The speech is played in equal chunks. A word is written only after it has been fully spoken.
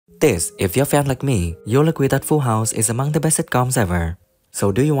This, if you're a fan like me, you'll agree that Full House is among the best sitcoms ever.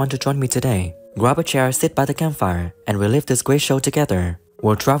 So do you want to join me today? Grab a chair, sit by the campfire, and relive this great show together.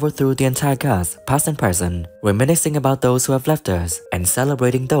 We'll travel through the entire cast, past and present, reminiscing about those who have left us, and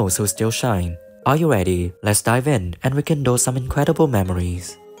celebrating those who still shine. Are you ready? Let's dive in and rekindle some incredible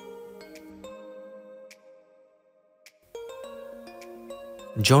memories.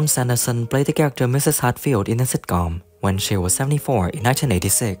 Joan Sanderson played the character Mrs. Hatfield in a sitcom when she was 74 in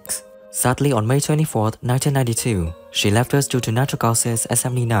 1986. Sadly, on May 24, 1992, she left us due to natural causes at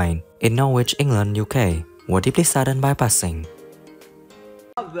 79 in Norwich, England, UK. We're deeply saddened by her passing.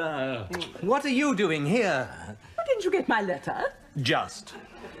 Mother, what are you doing here? Oh, didn't you get my letter? Just.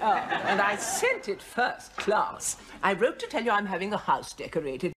 Oh, and I sent it first class. I wrote to tell you I'm having the house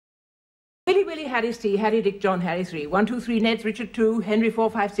decorated. Willie, Willie, Harry, Steve, Harry, Dick, John, Harry, 3. 1, 2, 3, Ned, Richard, 2, Henry, 4,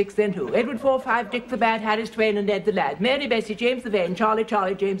 5, 6, then 2. Edward, 4, 5, Dick the Bad, Harris, Twain, and Ned the Lad. Mary, Bessie, James the Vain, Charlie,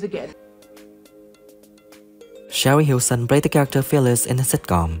 Charlie, James again. Sherry Hilson played the character Phyllis in a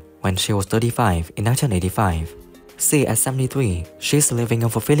sitcom when she was 35 in 1985. See, at 73, she's living a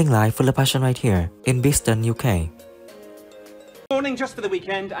fulfilling life full of passion right here in Beeston, UK. Morning just for the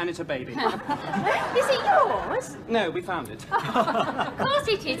weekend, and it's a baby. Is it yours? No, we found it. Of course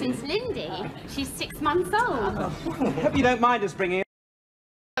it isn't, Lindy. She's 6 months old. Hope you don't mind us bringing it.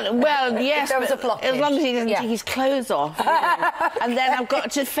 Well, yes, There was but a blockage. as long as he doesn't take his clothes off. You know. And then I've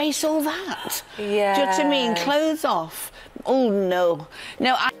got to face all that. Yeah. Do you know what I mean? Clothes off. Oh, no.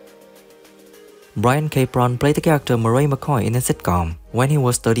 No, Brian Capron played the character Murray McCoy in a sitcom when he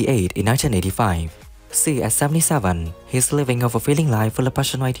was 38 in 1985. See, at 77, he's living a fulfilling life full of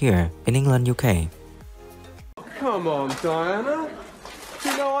passion right here in England, UK. Come on, Diana.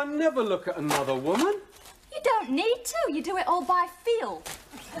 You know I never look at another woman. You don't need to. You do it all by feel.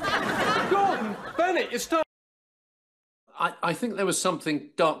 Gordon, Bennett, you start. I think there was something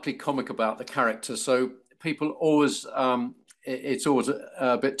darkly comic about the character, so people always, it's always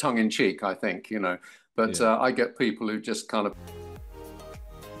a bit tongue-in-cheek, I think, you know. But yeah. I get people who just kind of...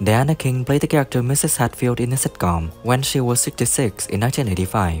 Diana King played the character Mrs. Hatfield in a sitcom when she was 66 in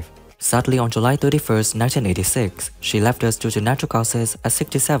 1985. Sadly, on July 31st, 1986, she left us due to natural causes at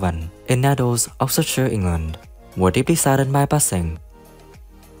 67 in Neddles, Oxfordshire, England. We're deeply saddened by her passing.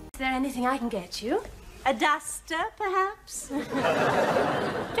 Is there anything I can get you? A duster, perhaps?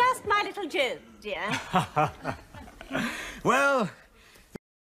 Just my little Joan, dear. Well...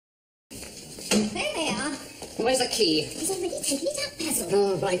 There they are. Where's the key? He's already taken it up, Basil.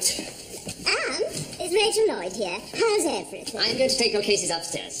 Oh, right. Anne, it's Rachel Lloyd here. How's everything? I'm going to take your cases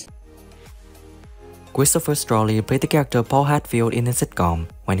upstairs. Christopher Strauli played the character Paul Hatfield in a sitcom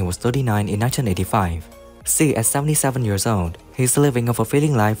when he was 39 in 1985. See, at 77 years old, he's living a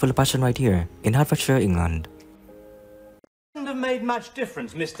fulfilling life full of passion right here in Hertfordshire, England. Wouldn't have made much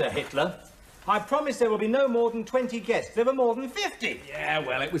difference, Mr. Hitler. I promise there will be no more than 20 guests. There were more than 50. Yeah,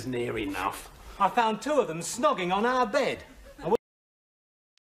 well, it was near enough. I found 2 of them snogging on our bed.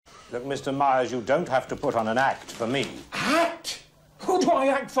 Look, Mr. Myers, you don't have to put on an act for me. Act? Who do I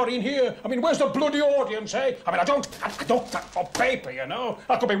act for in here? I mean, where's the bloody audience, eh? I mean, I don't act for paper, you know?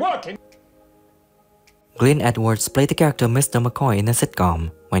 I could be working. Glenn Edwards played the character Mr. McCoy in a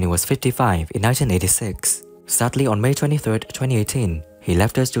sitcom when he was 55 in 1986. Sadly, on May 23, 2018, he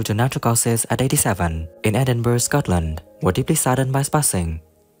left us due to natural causes at 87 in Edinburgh, Scotland. We're deeply saddened by his passing.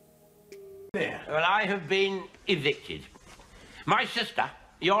 Well, I have been evicted. My sister,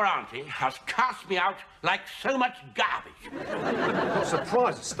 your auntie, has cast me out like so much garbage. Not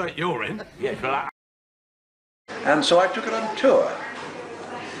surprised the state you're in. Yes, well, And so I took it on tour.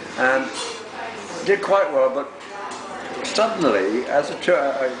 And did quite well, but suddenly, as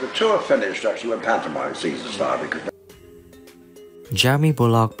the tour finished, actually when pantomime season started, because Jeremy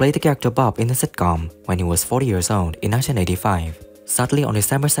Bullock played the character Bob in a sitcom when he was 40 years old in 1985. Sadly, on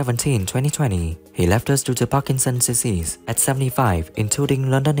December 17, 2020, he left us due to Parkinson's disease at 75 in Tooting,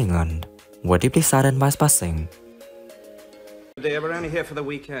 London, England. We're deeply saddened by his passing. Dear, we're only here for the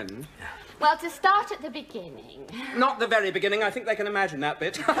weekend. Well, to start at the beginning. Not the very beginning. I think they can imagine that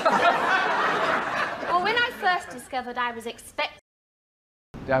bit. Well, when I first discovered I was expecting...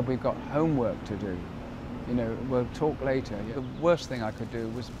 Dad, we've got homework to do. You know, we'll talk later. The worst thing I could do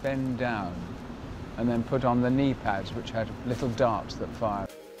was bend down and then put on the knee pads, which had little darts that fired.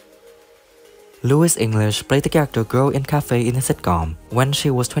 Louise English played the character Girl in Cafe in a sitcom when she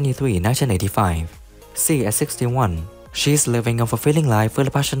was 23 in 1985. See, at 61, she's living a fulfilling life full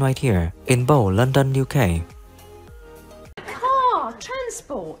of passion right here in Bow, London, UK. Car,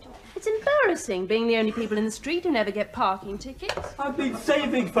 transport. It's embarrassing being the only people in the street who never get parking tickets. I've been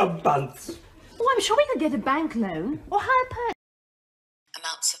saving for months. Oh, I'm sure we could get a bank loan or hire a person.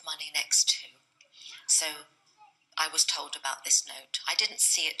 Amounts of money next to. So I was told about this note. I didn't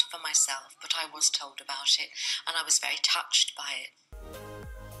see it for myself, but I was told about it, and I was very touched by it.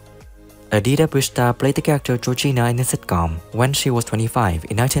 Adita Brishta played the character Georgina in a sitcom when she was 25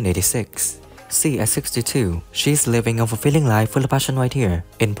 in 1986. See, at 62, she's living a fulfilling life full of passion right here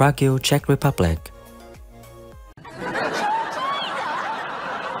in Prague, Czech Republic.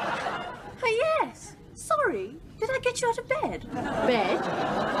 Oh, yes. Sorry. Did I get you out of bed? Bed?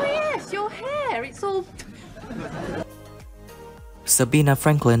 Oh, yes, your hair. It's all... Sabina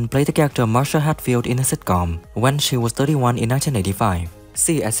Franklyn played the character Marcia Hatfield in a sitcom when she was 31 in 1985.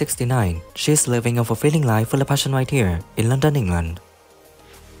 See, at 69, she's living a fulfilling life full of passion right here in London, England.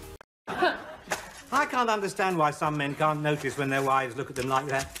 I can't understand why some men can't notice when their wives look at them like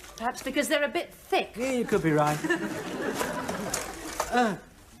that. Perhaps because they're a bit thick. Yeah, you could be right.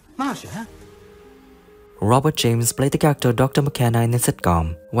 Marcia? Robert James played the character Dr. McKenna in a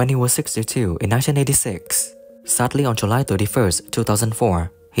sitcom when he was 62 in 1986. Sadly, on July 31st,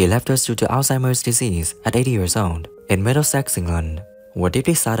 2004, he left us due to Alzheimer's disease at 80 years old in Middlesex, England. We're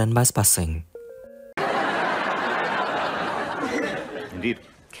deeply saddened by his passing. Indeed.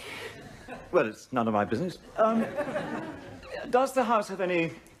 Well, it's none of my business. Does the house have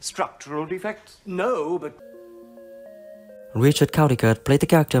any structural defects? No, but... Richard Caldicott played the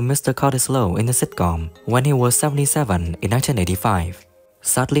character Mr. Cottesloe in the sitcom when he was 77 in 1985.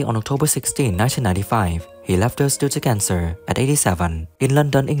 Sadly, on October 16, 1995, he left us due to cancer at 87 in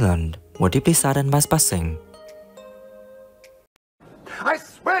London, England. We're deeply saddened by his passing. I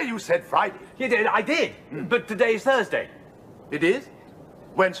swear you said Friday. You did, I did. But today's Thursday. It is?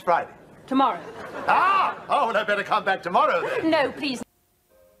 When's Friday? Tomorrow. Ah! Oh, well, I better come back tomorrow then. No, please.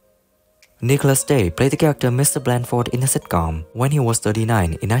 Nicholas Day played the character Mr. Blandford in a sitcom when he was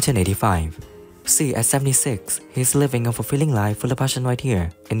 39 in 1985. See, at 76, he's living a fulfilling life full of passion right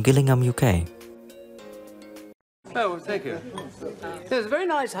here in Gillingham, UK. Oh, thank you. It's a very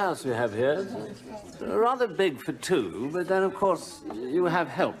nice house you have here. Rather big for two, but then, of course, you have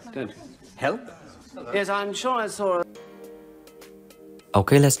help, don't you? Help? Yes, I'm sure I saw...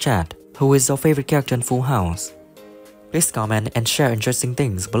 Okay, let's chat. Who is your favorite character in Full House? Please comment and share interesting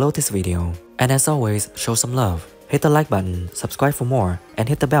things below this video. And as always, show some love. Hit the like button, subscribe for more, and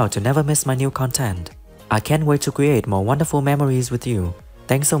hit the bell to never miss my new content. I can't wait to create more wonderful memories with you.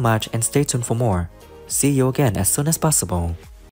 Thanks so much and stay tuned for more. See you again as soon as possible.